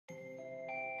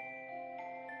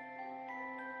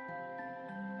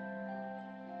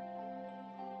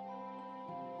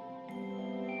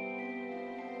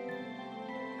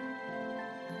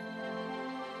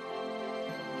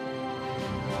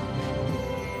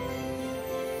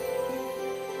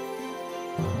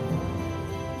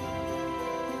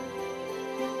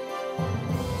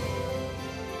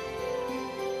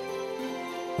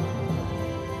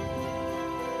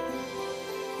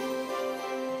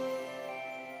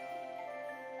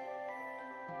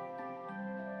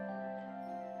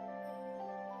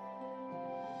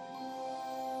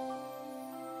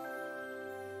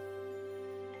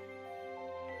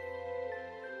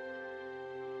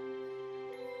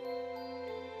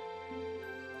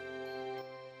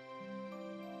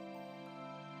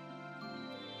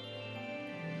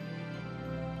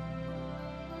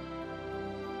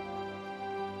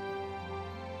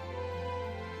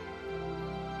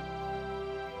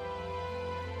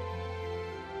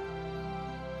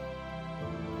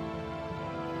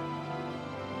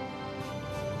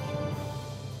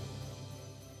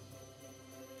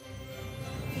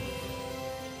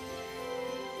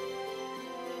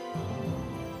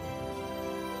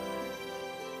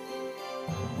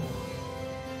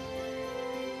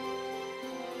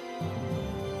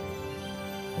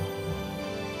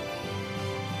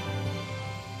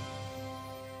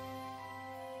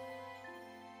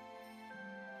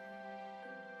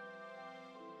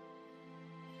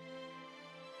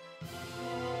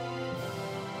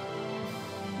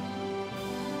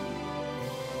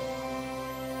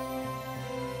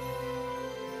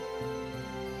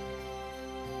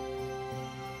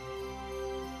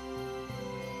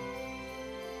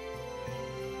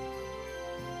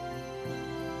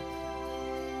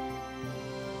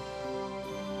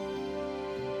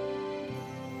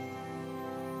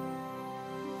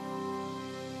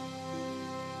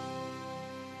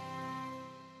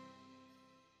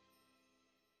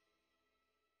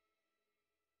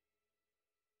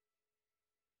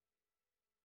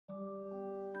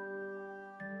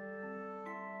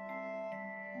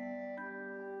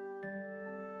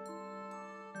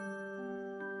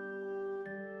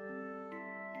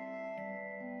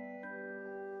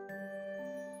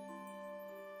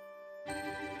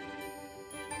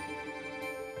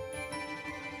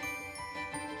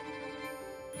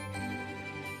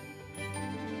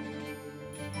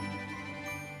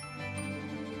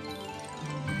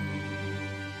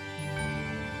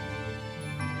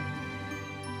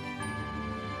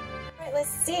Let's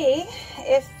see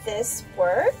if this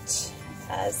worked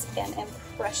as an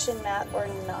impression mat or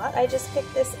not. I just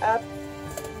picked this up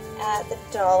at the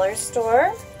dollar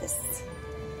store, this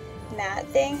mat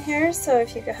thing here. So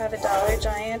if you could have a Dollar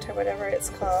Giant or whatever it's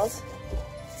called,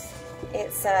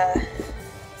 it's a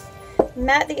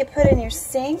mat that you put in your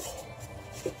sink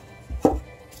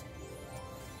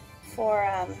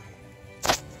for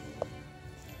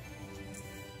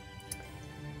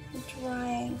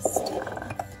drying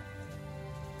stuff.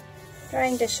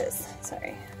 Drying dishes,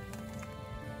 sorry.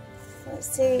 So let's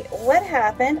see what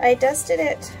happened. I dusted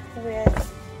it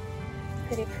with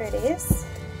Pretty Pretties.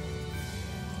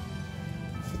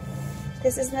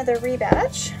 This is another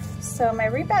rebatch. So my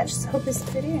rebatch soap is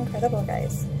pretty incredible,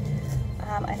 guys.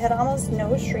 I had almost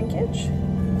no shrinkage,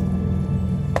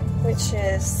 which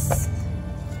is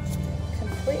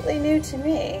completely new to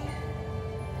me.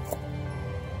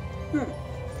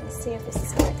 Let's see if this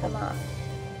is going to come off.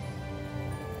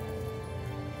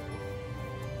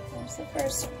 The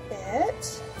first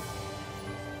bit.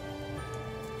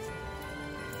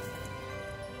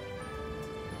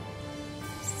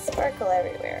 Sparkle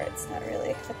everywhere. It's not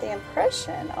really, but the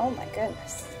impression, oh my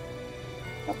goodness.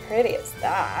 How pretty is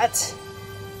that?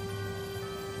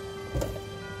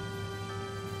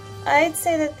 I'd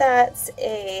say that that's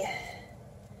a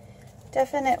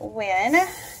definite win.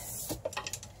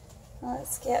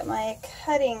 Let's get my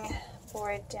cutting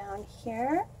board down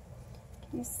here.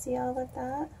 Can you see all of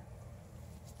that?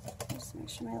 Just make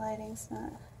sure my lighting's not.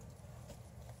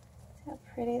 See how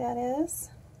pretty that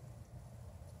is?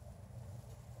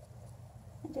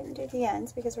 I didn't do the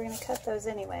ends because we're going to cut those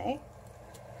anyway.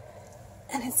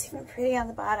 And it's even pretty on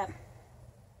the bottom.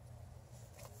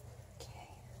 Okay.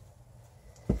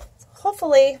 So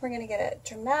hopefully we're going to get a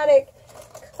dramatic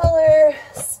color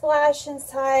splash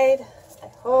inside. I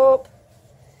hope.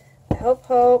 That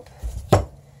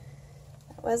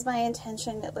was my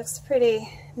intention. It looks pretty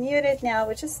muted now,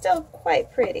 which is still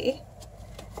quite pretty.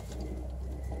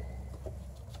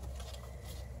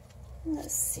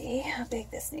 Let's see how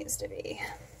big this needs to be.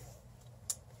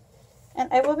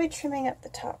 And I will be trimming up the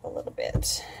top a little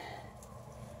bit.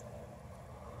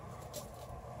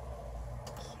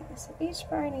 Okay, so each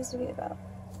bar needs to be about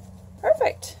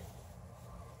perfect.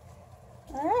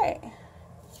 All right.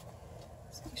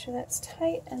 Let's make sure that's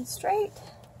tight and straight.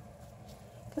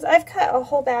 Because I've cut a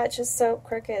whole batch of soap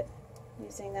crooked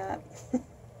using that.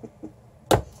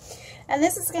 And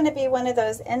this is going to be one of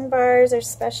those end bars or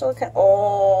special.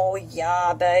 Oh,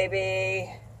 yeah,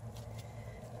 baby.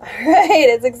 All right,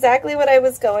 it's exactly what I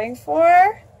was going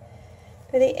for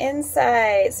the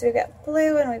inside. So we've got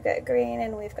blue and we've got green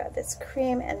and we've got this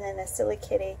cream and then a silly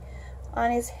kitty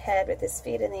on his head with his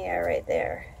feet in the air right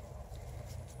there.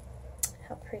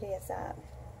 How pretty is that?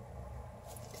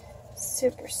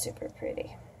 Super, super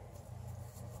pretty.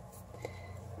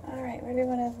 All right, where do we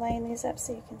want to line these up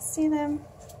so you can see them?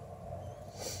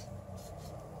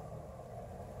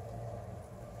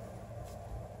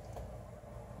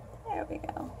 There we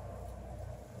go.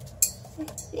 I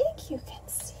think you can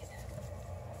see them.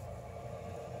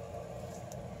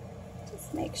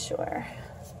 Just make sure.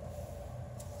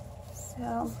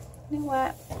 So, you know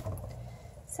what?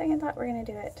 Second thought, we're going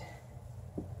to do it.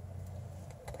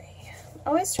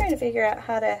 Always trying to figure out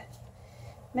how to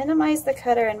minimize the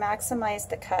cutter and maximize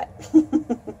the cut. You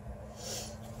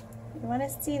want to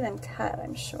see them cut,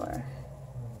 I'm sure.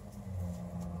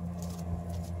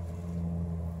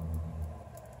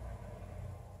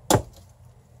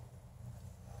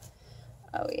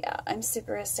 Oh yeah, I'm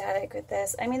super ecstatic with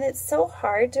this. I mean, it's so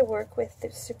hard to work with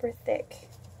the super thick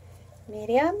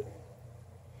medium.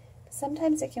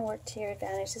 sometimes it can work to your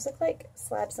advantage. These look like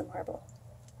slabs of marble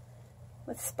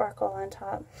with sparkle on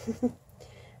top.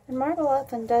 And marble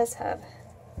often does have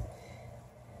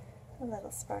a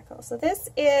little sparkle. So this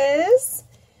is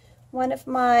one of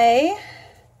my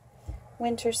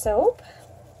winter soap.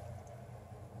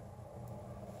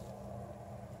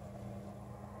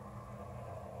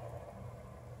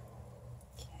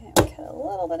 Okay, we cut a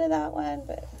little bit of that one,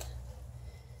 but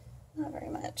not very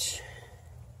much.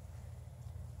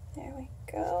 There we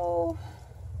go.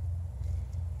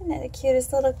 Isn't that the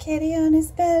cutest little kitty on his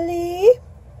belly?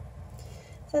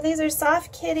 So these are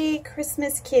Soft Kitty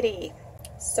Christmas Kitty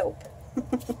soap.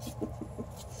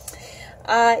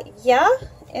 Yeah,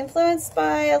 influenced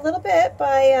by a little bit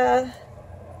by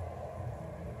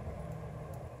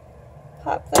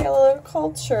popular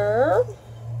culture.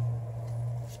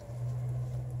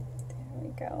 There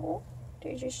we go.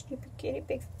 There's your stupid kitty,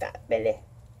 big fat belly.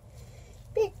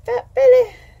 Big fat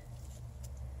belly.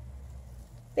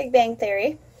 Big Bang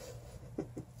Theory.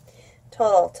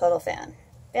 Total fan.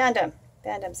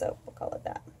 Fandom soap, we'll call it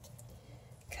that.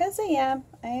 Because I am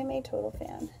a total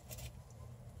fan.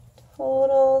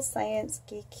 Total science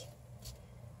geek.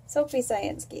 Soapy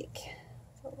science geek.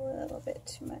 It's a little bit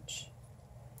too much.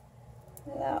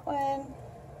 That one.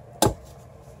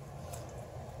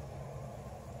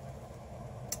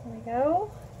 There we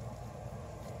go.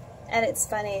 And it's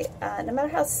funny, no matter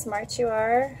how smart you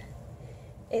are,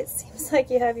 it seems like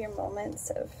you have your moments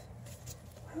of,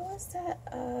 what was that?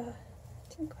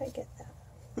 Didn't quite get that.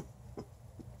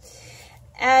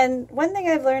 And one thing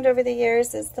I've learned over the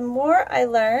years is the more I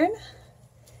learn,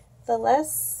 the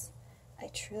less I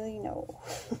truly know.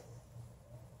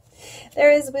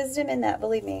 There is wisdom in that,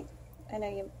 believe me. I know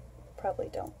you probably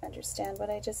don't understand what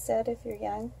I just said if you're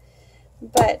young,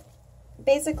 but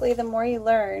basically the more you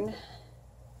learn,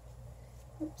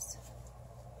 oops,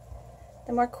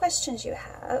 the more questions you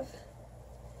have,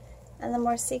 and the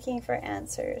more seeking for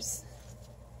answers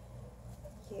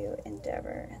you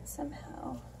endeavor. And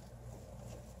somehow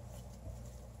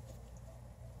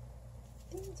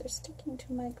things are sticking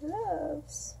to my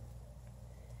gloves.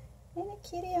 And a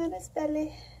kitty on his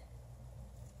belly.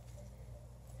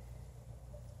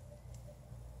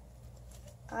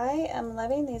 I am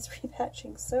loving these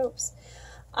rebatching soaps.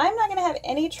 I'm not going to have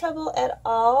any trouble at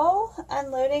all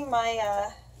unloading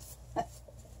my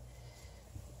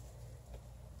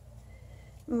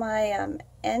my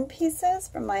end pieces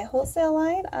from my wholesale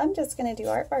line. I'm just going to do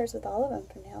art bars with all of them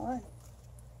from now on.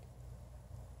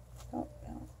 Oh,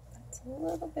 no, that's a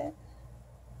little bit.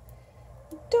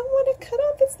 I don't want to cut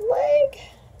off its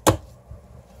leg.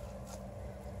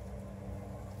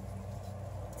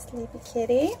 Sleepy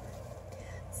kitty.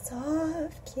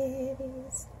 Soft kitty,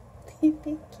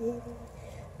 sleepy kitty,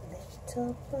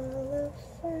 little ball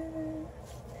of fur.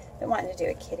 I've been wanting to do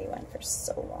a kitty one for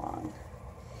so long.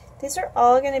 These are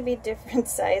all going to be different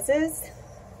sizes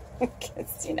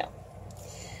because, you know,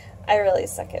 I really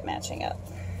suck at matching up.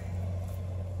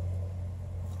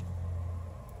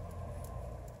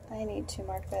 I need to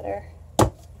mark better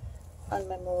on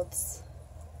my molds.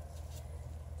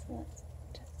 So let's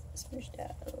just smoosh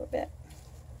that a little bit.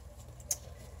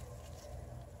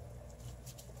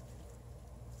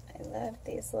 I love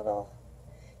these little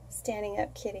standing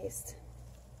up kitties.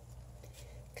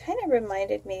 Kind of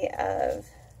reminded me of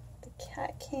The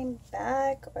Cat Came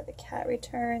Back or The Cat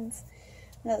Returns.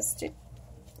 No, the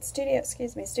Studio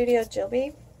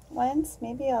Ghilbi ones.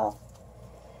 Maybe I'll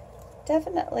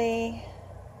definitely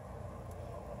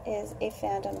is a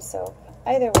fandom soap.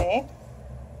 Either way,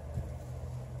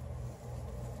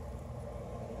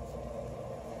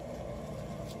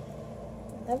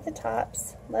 love the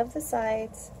tops, love the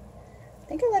sides.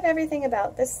 I think I love everything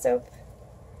about this soap.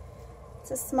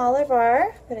 It's a smaller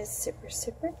bar, but it's super,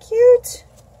 super cute.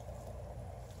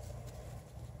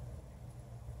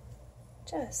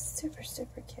 Just super,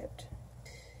 super cute.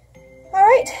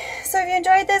 Alright, so if you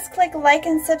enjoyed this, click like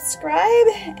and subscribe,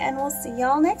 and we'll see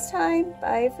y'all next time.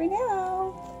 Bye for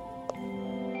now.